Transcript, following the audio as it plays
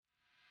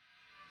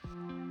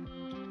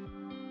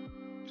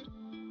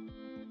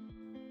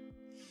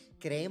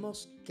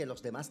Creemos que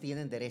los demás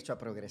tienen derecho a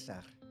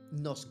progresar.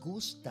 Nos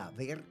gusta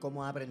ver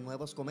cómo abren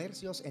nuevos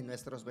comercios en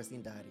nuestros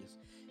vecindarios.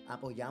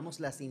 Apoyamos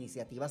las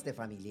iniciativas de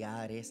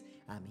familiares,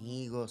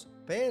 amigos,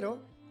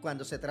 pero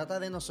cuando se trata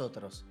de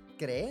nosotros,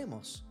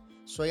 creemos.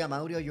 Soy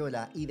Amaury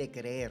Oyola y de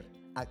creer,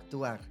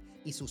 actuar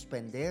y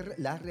suspender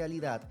la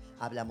realidad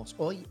hablamos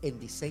hoy en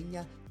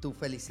Diseña tu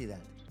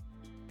Felicidad.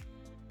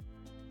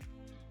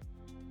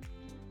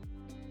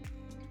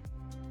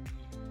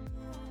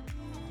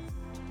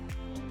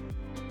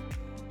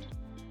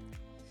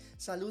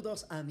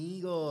 Saludos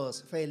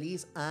amigos,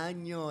 feliz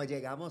año,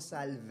 llegamos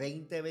al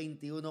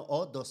 2021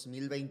 o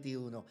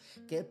 2021.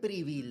 Qué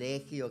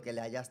privilegio que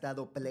le hayas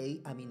dado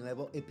play a mi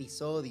nuevo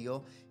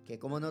episodio, que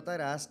como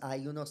notarás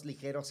hay unos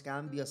ligeros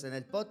cambios en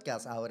el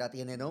podcast, ahora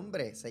tiene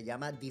nombre, se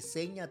llama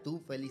Diseña tu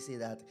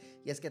Felicidad.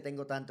 Y es que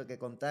tengo tanto que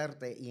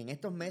contarte y en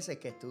estos meses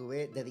que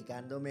estuve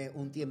dedicándome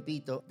un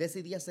tiempito,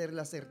 decidí hacer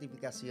la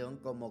certificación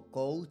como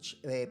coach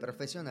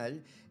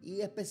profesional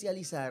y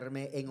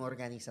especializarme en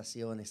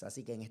organizaciones,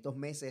 así que en estos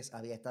meses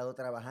había estado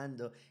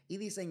trabajando y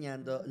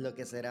diseñando lo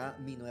que será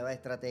mi nueva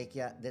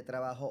estrategia de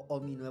trabajo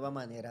o mi nueva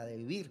manera de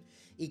vivir.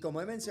 Y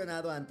como he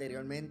mencionado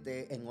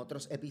anteriormente en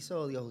otros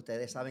episodios,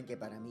 ustedes saben que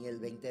para mí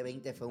el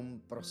 2020 fue un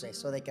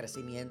proceso de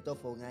crecimiento,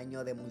 fue un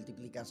año de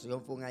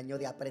multiplicación, fue un año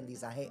de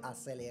aprendizaje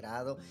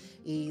acelerado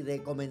y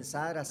de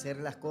comenzar a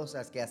hacer las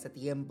cosas que hace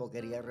tiempo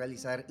quería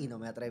realizar y no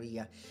me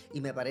atrevía.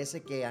 Y me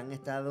parece que han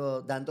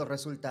estado dando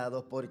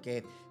resultados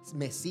porque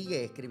me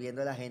sigue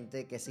escribiendo la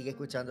gente que sigue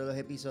escuchando los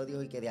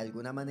episodios y que de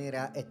alguna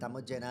manera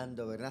estamos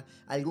llenando, ¿verdad?,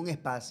 algún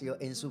espacio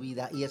en su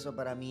vida y eso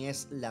para mí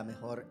es la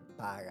mejor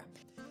paga.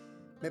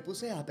 Me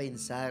puse a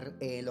pensar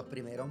en los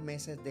primeros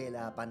meses de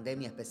la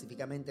pandemia,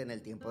 específicamente en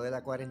el tiempo de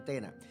la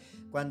cuarentena,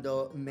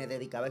 cuando me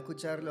dedicaba a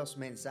escuchar los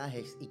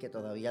mensajes, y que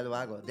todavía lo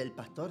hago, del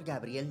pastor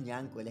Gabriel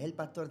Ñanco. Él es el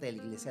pastor de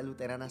la Iglesia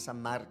Luterana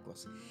San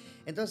Marcos.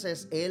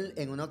 Entonces, él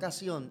en una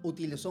ocasión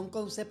utilizó un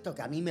concepto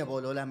que a mí me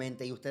voló la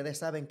mente, y ustedes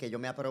saben que yo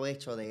me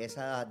aprovecho de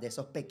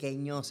esos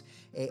pequeños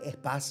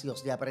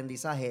espacios de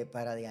aprendizaje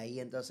para de ahí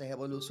entonces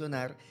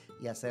evolucionar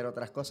y hacer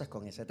otras cosas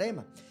con ese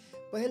tema.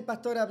 Pues el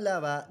pastor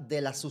hablaba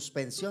de la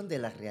suspensión de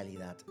la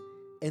realidad.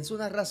 En su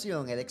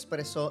narración, él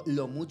expresó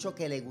lo mucho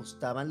que le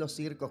gustaban los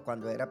circos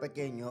cuando era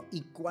pequeño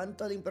y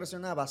cuánto le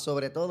impresionaba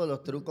sobre todo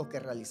los trucos que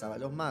realizaban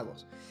los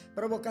magos,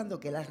 provocando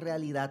que la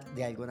realidad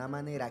de alguna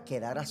manera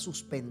quedara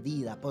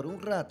suspendida por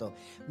un rato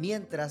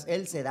mientras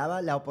él se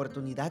daba la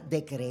oportunidad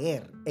de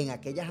creer en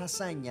aquellas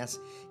hazañas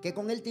que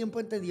con el tiempo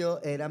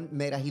entendió eran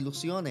meras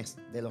ilusiones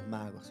de los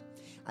magos.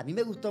 A mí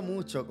me gustó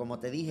mucho, como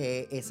te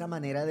dije, esa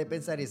manera de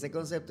pensar y ese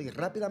concepto y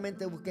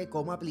rápidamente busqué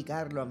cómo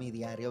aplicarlo a mi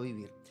diario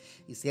vivir.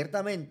 Y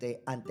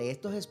ciertamente, ante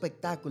estos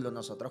espectáculos,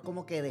 nosotros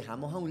como que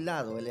dejamos a un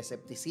lado el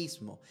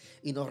escepticismo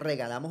y nos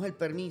regalamos el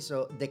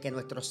permiso de que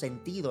nuestros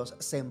sentidos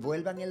se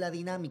envuelvan en la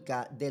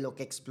dinámica de lo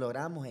que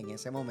exploramos en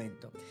ese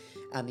momento.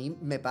 A mí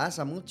me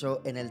pasa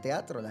mucho en el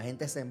teatro, la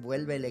gente se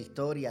envuelve en la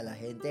historia, la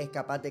gente es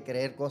capaz de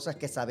creer cosas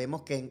que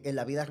sabemos que en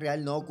la vida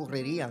real no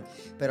ocurrirían,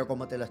 pero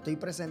como te lo estoy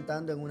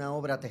presentando en una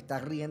obra, te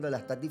estás riendo, la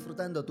estás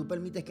disfrutando, tú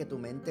permites que tu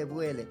mente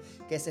vuele,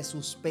 que se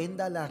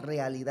suspenda la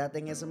realidad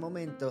en ese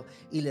momento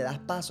y le das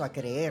paso a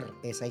creer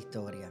esa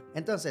historia.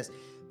 Entonces,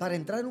 para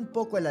entrar un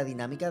poco en la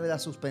dinámica de la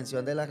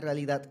suspensión de la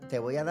realidad, te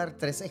voy a dar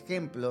 3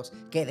 ejemplos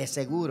que de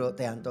seguro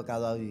te han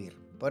tocado a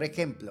vivir. Por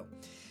ejemplo,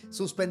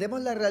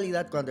 suspendemos la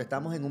realidad cuando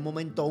estamos en un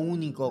momento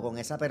único con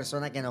esa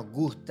persona que nos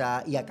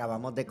gusta y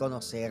acabamos de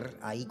conocer.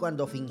 Ahí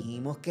cuando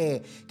fingimos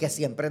que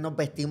siempre nos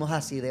vestimos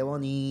así de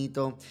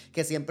bonito,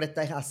 que siempre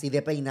estás así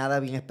de peinada,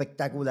 bien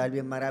espectacular,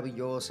 bien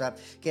maravillosa,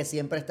 que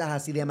siempre estás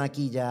así de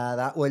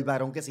maquillada, o el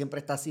varón que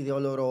siempre está así de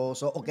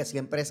oloroso, o que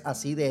siempre es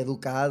así de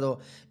educado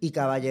y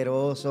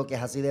caballeroso, que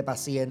es así de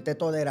paciente,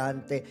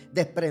 tolerante,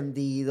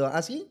 desprendido,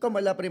 así como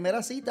en la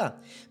primera cita.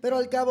 Pero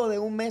al cabo de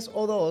un mes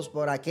o dos,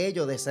 por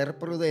aquello de ser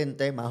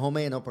prudente, más o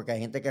menos, porque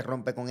hay gente que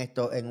rompe con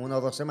esto en 1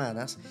 o 2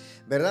 semanas,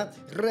 ¿verdad?,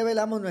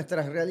 revelamos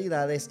nuestras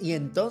realidades y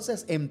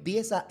entonces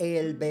empieza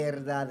el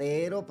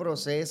verdadero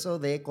proceso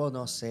de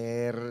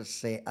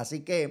conocerse. Así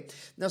que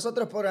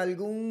nosotros por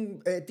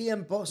algún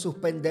tiempo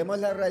suspendemos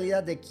la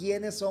realidad de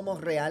quiénes somos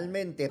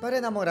realmente para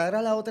enamorar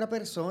a la otra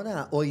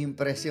persona o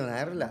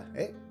impresionarla.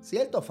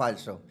 ¿Cierto o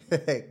falso?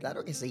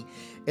 Claro que sí.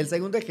 El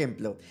segundo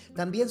ejemplo,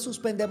 también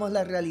suspendemos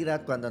la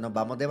realidad cuando nos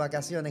vamos de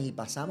vacaciones y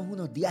pasamos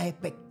unos días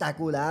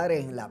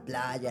espectaculares en la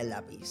playa, en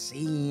la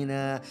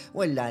piscina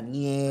o en la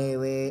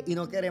nieve y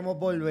no queremos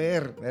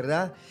volver,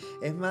 ¿verdad?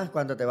 Es más,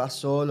 cuando te vas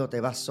solo, te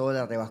vas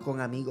sola, te vas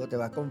con amigos, te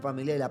vas con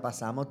familia y la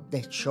pasamos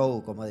de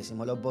show, como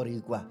decimos los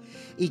boricuas.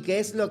 ¿Y qué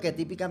es lo que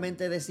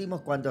típicamente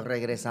decimos cuando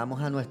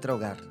regresamos a nuestro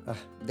hogar?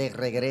 De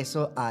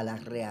regreso a la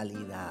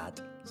realidad.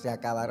 Se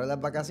acabaron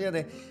las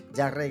vacaciones,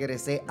 ya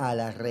regresé a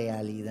la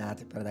realidad.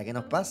 ¿Verdad que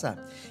nos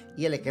pasa?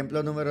 Y el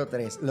ejemplo número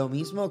 3, lo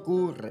mismo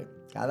ocurre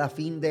cada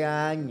fin de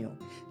año.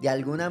 De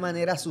alguna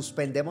manera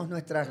suspendemos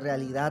nuestra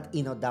realidad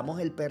y nos damos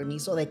el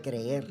permiso de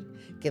creer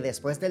que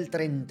después del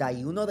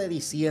 31 de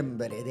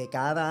diciembre de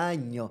cada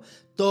año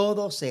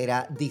todo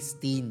será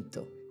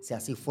distinto. Si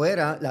así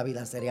fuera, la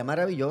vida sería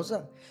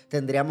maravillosa.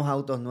 Tendríamos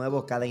autos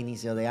nuevos cada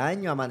inicio de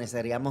año,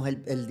 amaneceríamos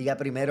el día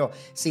primero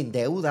sin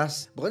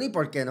deudas. Bueno, ¿y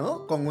por qué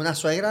no? Con una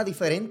suegra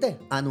diferente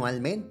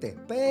anualmente.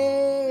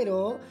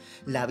 Pero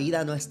la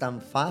vida no es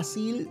tan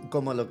fácil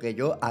como lo que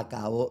yo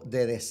acabo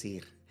de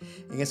decir.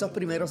 En esos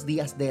primeros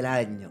días del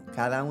año,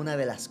 cada una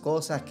de las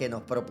cosas que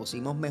nos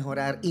propusimos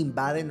mejorar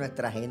invaden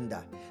nuestra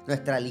agenda,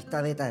 nuestra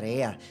lista de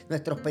tareas,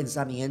 nuestros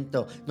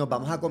pensamientos. Nos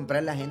vamos a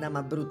comprar la agenda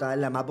más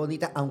brutal, la más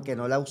bonita, aunque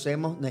no la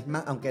usemos, no es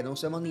más, aunque no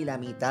usemos ni la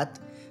mitad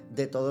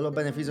de todos los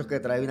beneficios que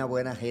trae una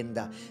buena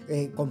agenda.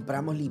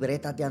 Compramos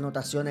libretas de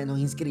anotaciones, nos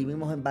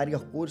inscribimos en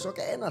varios cursos.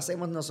 ¿Qué no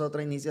hacemos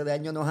nosotros a inicio de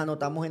año? Nos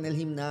anotamos en el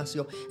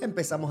gimnasio,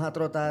 empezamos a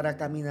trotar, a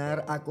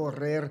caminar, a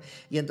correr.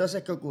 ¿Y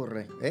entonces qué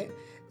ocurre?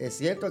 Es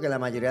cierto que la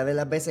mayoría de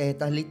las veces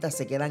estas listas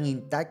se quedan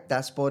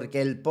intactas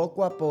porque el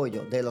poco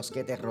apoyo de los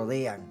que te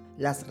rodean,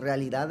 las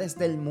realidades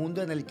del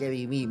mundo en el que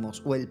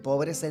vivimos o el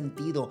pobre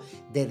sentido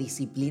de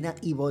disciplina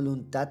y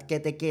voluntad que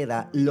te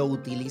queda, lo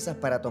utilizas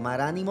para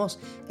tomar ánimos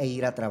e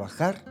ir a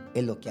trabajar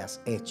en lo que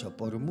has hecho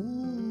por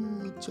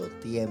mucho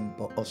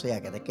tiempo. O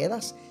sea que te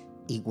quedas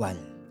igual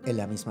en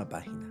la misma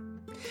página.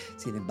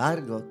 Sin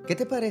embargo, ¿qué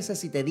te parece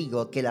si te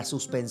digo que la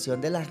suspensión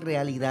de la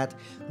realidad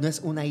no es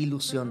una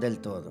ilusión del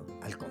todo?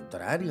 Al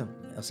contrario,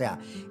 o sea,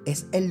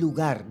 es el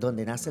lugar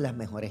donde nacen las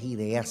mejores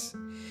ideas.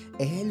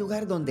 Es el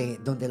lugar donde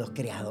los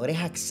creadores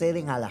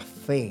acceden a la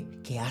fe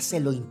que hace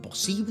lo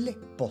imposible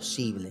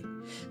posible.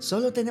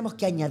 Solo tenemos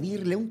que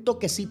añadirle un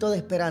toquecito de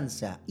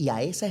esperanza y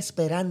a esa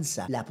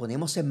esperanza la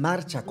ponemos en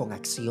marcha con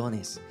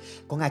acciones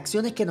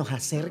que nos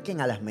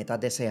acerquen a las metas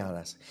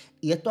deseadas.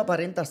 Y esto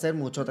aparenta ser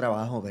mucho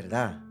trabajo,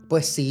 ¿verdad?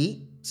 Pues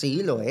sí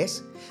lo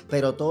es,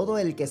 pero todo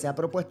el que se ha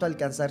propuesto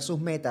alcanzar sus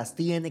metas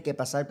tiene que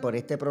pasar por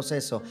este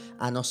proceso,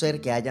 a no ser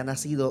que haya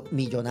nacido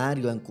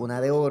millonario en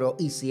cuna de oro,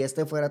 y si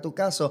este fuera tu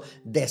caso,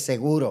 de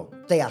seguro,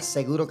 te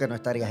aseguro que no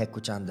estarías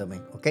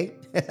escuchándome, ¿ok?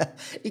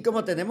 Y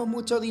como tenemos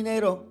mucho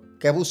dinero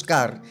que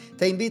buscar,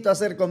 te invito a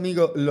hacer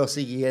conmigo lo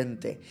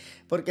siguiente,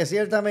 porque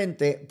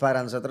ciertamente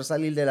para nosotros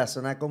salir de la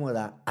zona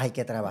cómoda hay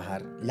que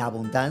trabajar. La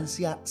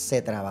abundancia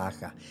se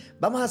trabaja.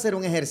 Vamos a hacer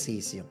un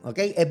ejercicio, ¿ok?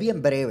 Es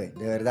bien breve,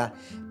 de verdad,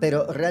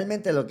 pero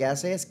realmente lo que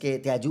hace es que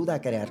te ayuda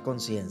a crear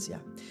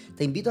conciencia.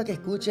 Te invito a que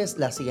escuches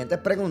las siguientes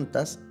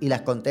preguntas y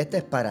las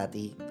contestes para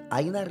ti.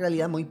 Hay una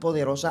realidad muy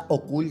poderosa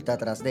oculta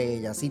atrás de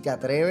ellas. Si te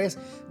atreves,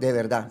 de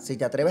verdad, si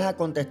te atreves a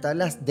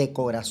contestarlas de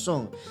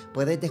corazón,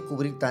 puedes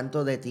descubrir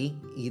tanto de ti.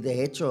 Y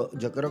de hecho,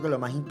 yo creo que lo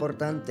más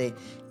importante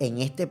en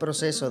este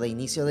proceso de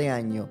inicio de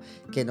año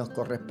que nos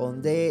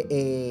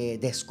corresponde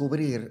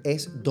descubrir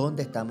es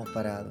dónde estamos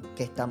parados,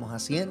 qué estamos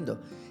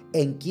haciendo,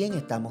 en quién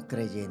estamos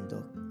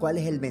creyendo, cuál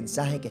es el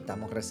mensaje que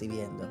estamos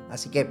recibiendo.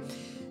 Así que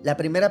la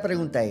primera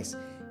pregunta es,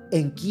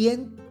 ¿en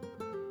quién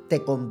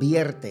te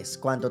conviertes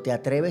cuando te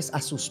atreves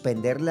a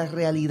suspender la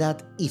realidad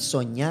y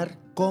soñar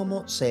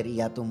cómo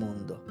sería tu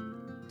mundo?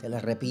 Te la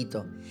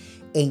repito,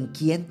 ¿en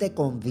quién te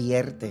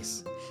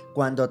conviertes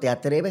cuando te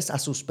atreves a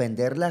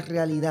suspender la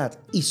realidad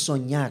y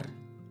soñar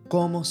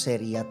cómo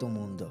sería tu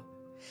mundo?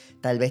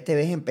 Tal vez te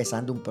ves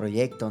empezando un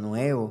proyecto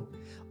nuevo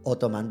o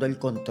tomando el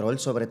control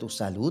sobre tu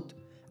salud,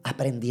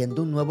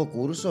 aprendiendo un nuevo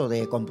curso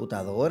de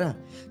computadora,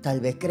 tal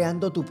vez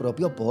creando tu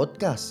propio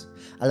podcast.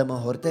 A lo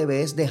mejor te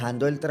ves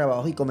dejando el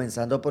trabajo y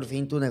comenzando por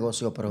fin tu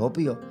negocio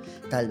propio.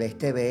 Tal vez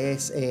te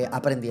ves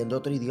aprendiendo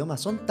otro idioma.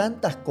 Son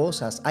tantas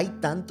cosas, hay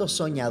tantos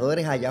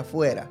soñadores allá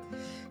afuera,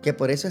 que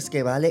por eso es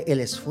que vale el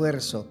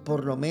esfuerzo,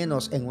 por lo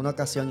menos en una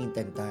ocasión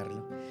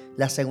intentarlo.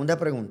 La segunda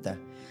pregunta,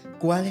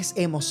 ¿cuáles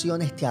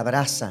emociones te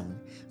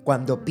abrazan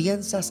cuando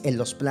piensas en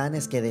los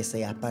planes que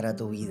deseas para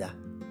tu vida?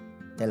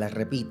 Te las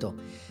repito.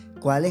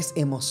 ¿Cuáles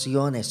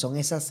emociones son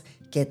esas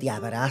que te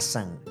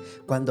abrazan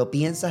cuando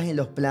piensas en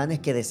los planes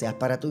que deseas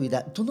para tu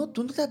vida? ¿Tú no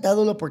te has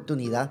dado la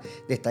oportunidad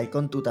de estar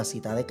con tu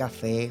tacita de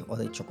café o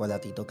de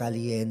chocolatito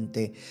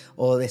caliente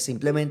o de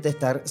simplemente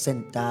estar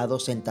sentado,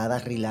 sentada,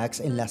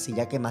 relax en la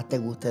silla que más te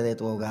guste de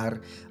tu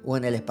hogar o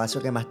en el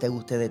espacio que más te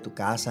guste de tu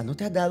casa? ¿No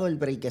te has dado el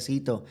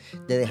breakcito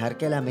de dejar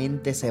que la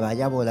mente se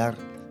vaya a volar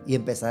y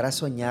empezar a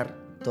soñar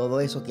todo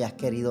eso que has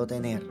querido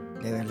tener?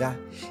 De verdad.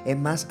 Es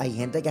más, hay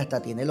gente que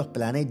hasta tiene los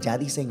planes ya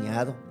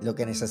diseñados. Lo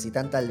que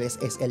necesitan tal vez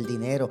es el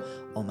dinero.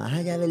 O más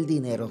allá del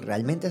dinero,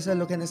 ¿realmente eso es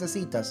lo que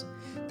necesitas?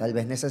 Tal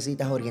vez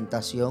necesitas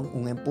orientación,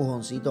 un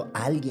empujoncito,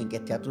 alguien que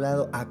esté a tu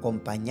lado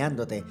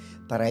acompañándote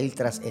para ir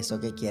tras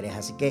eso que quieres.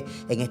 Así que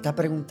en esta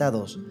pregunta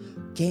 2,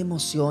 ¿qué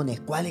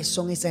emociones? ¿Cuáles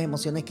son esas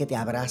emociones que te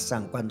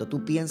abrazan cuando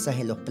tú piensas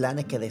en los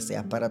planes que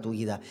deseas para tu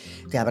vida?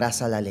 ¿Te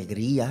abraza la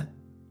alegría?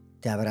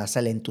 ¿Te abraza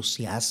el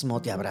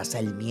entusiasmo? ¿Te abraza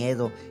el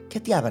miedo? ¿Qué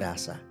te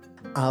abraza?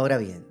 Ahora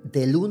bien,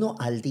 del 1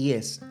 al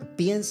 10,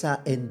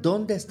 piensa en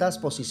dónde estás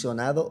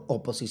posicionado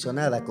o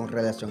posicionada con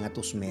relación a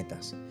tus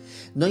metas.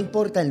 No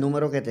importa el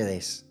número que te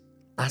des,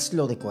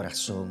 hazlo de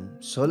corazón.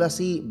 Solo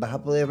así vas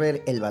a poder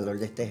ver el valor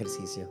de este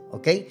ejercicio,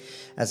 ¿ok?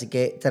 Así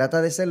que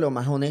trata de ser lo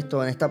más honesto,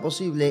 honesta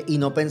posible y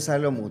no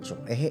pensarlo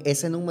mucho. Es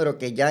ese número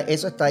que ya,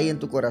 eso está ahí en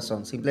tu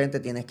corazón,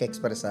 simplemente tienes que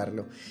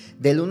expresarlo.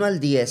 Del 1 al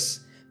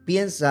 10,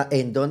 Piensa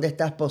en dónde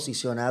estás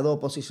posicionado o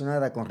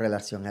posicionada con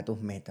relación a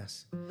tus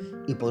metas.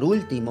 Y por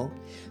último,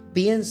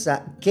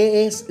 piensa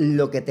qué es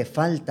lo que te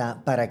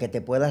falta para que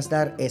te puedas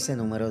dar ese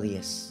número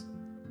 10.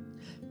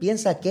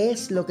 Piensa qué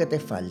es lo que te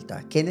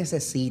falta, qué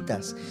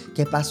necesitas,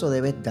 qué paso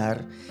debes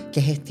dar,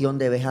 qué gestión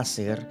debes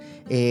hacer,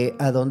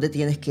 a dónde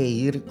tienes que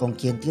ir, con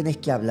quién tienes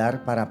que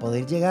hablar para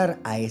poder llegar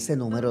a ese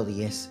número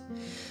 10.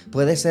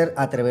 Puede ser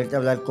atreverte a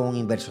hablar con un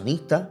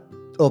inversionista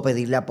o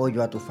pedirle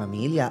apoyo a tu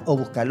familia o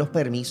buscar los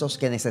permisos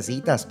que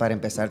necesitas para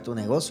empezar tu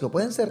negocio.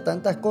 Pueden ser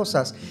tantas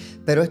cosas,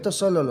 pero esto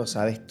solo lo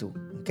sabes tú.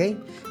 ¿Ok?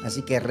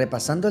 Así que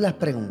repasando las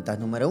preguntas.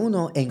 Número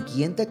 1, ¿en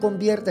quién te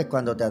conviertes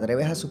cuando te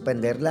atreves a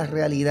suspender la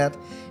realidad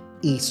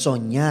y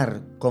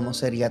soñar cómo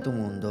sería tu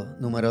mundo?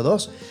 Número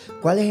 2,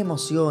 ¿cuáles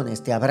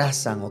emociones te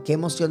abrazan o qué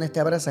emociones te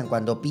abrazan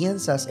cuando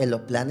piensas en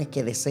los planes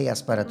que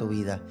deseas para tu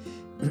vida?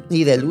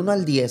 Y del 1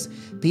 al 10,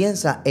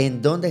 piensa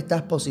en dónde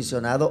estás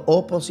posicionado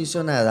o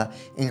posicionada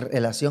en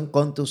relación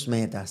con tus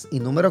metas. Y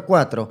número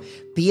 4,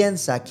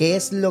 piensa qué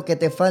es lo que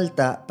te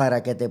falta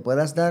para que te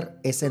puedas dar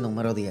ese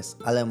número 10.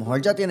 A lo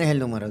mejor ya tienes el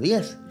número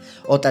 10,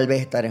 o tal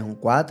vez estar en un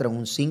 4, en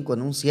un 5,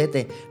 en un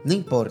 7, no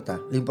importa.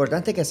 Lo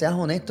importante es que seas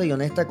honesto y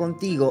honesta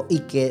contigo y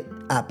que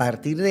a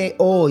partir de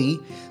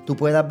hoy tú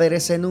puedas ver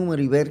ese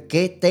número y ver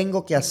qué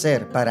tengo que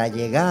hacer para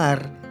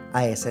llegar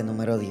a ese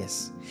número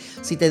 10.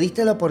 Si te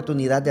diste la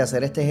oportunidad de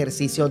hacer este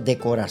ejercicio de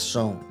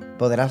corazón,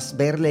 podrás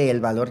verle el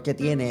valor que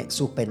tiene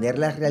suspender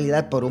la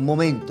realidad por un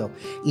momento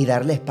y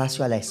darle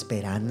espacio a la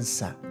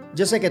esperanza.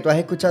 Yo sé que tú has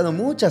escuchado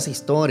muchas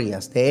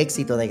historias de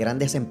éxito de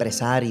grandes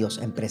empresarios,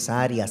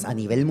 empresarias a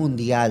nivel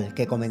mundial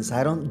que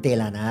comenzaron de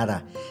la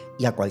nada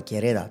y a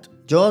cualquier edad.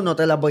 Yo no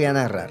te las voy a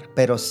narrar,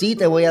 pero sí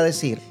te voy a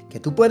decir que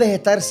tú puedes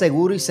estar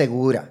seguro y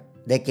segura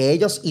de que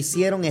ellos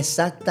hicieron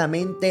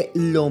exactamente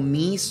lo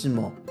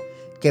mismo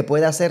que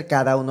puede hacer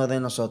cada uno de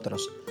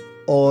nosotros: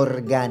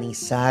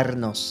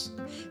 organizarnos,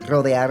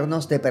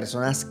 rodearnos de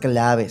personas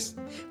claves,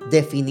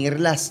 definir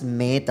las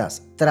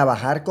metas,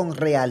 trabajar con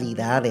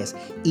realidades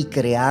y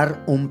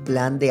crear un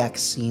plan de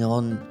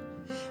acción.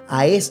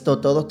 A esto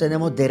todos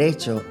tenemos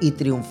derecho y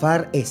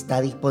triunfar está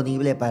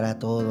disponible para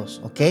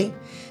todos, ¿ok?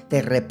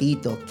 Te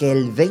repito, que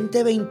el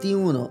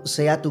 2021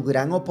 sea tu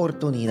gran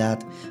oportunidad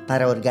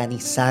para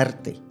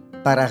organizarte,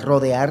 para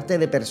rodearte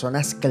de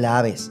personas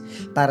claves,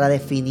 para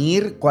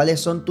definir cuáles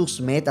son tus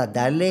metas,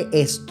 darle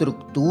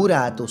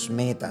estructura a tus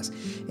metas.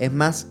 Es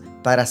más,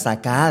 para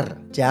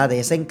sacar ya de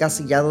ese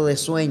encasillado de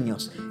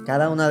sueños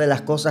cada una de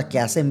las cosas que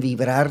hacen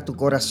vibrar tu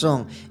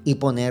corazón y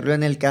ponerlo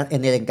en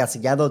el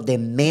encasillado de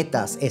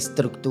metas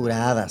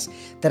estructuradas.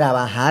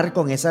 Trabajar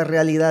con esas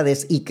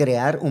realidades y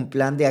crear un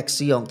plan de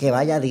acción que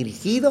vaya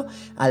dirigido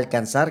a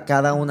alcanzar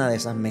cada una de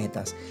esas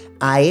metas.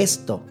 A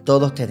esto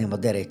todos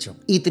tenemos derecho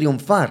y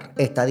triunfar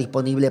está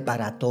disponible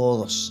para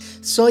todos.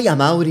 Soy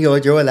Amaury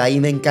Oyola y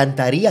me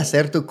encantaría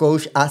ser tu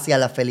coach hacia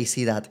la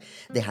felicidad.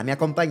 Déjame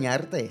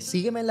acompañarte,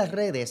 sígueme en las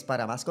redes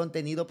para más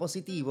contenido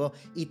positivo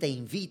y te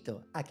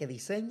invito a que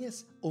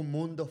diseñes un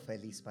mundo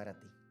feliz para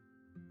ti.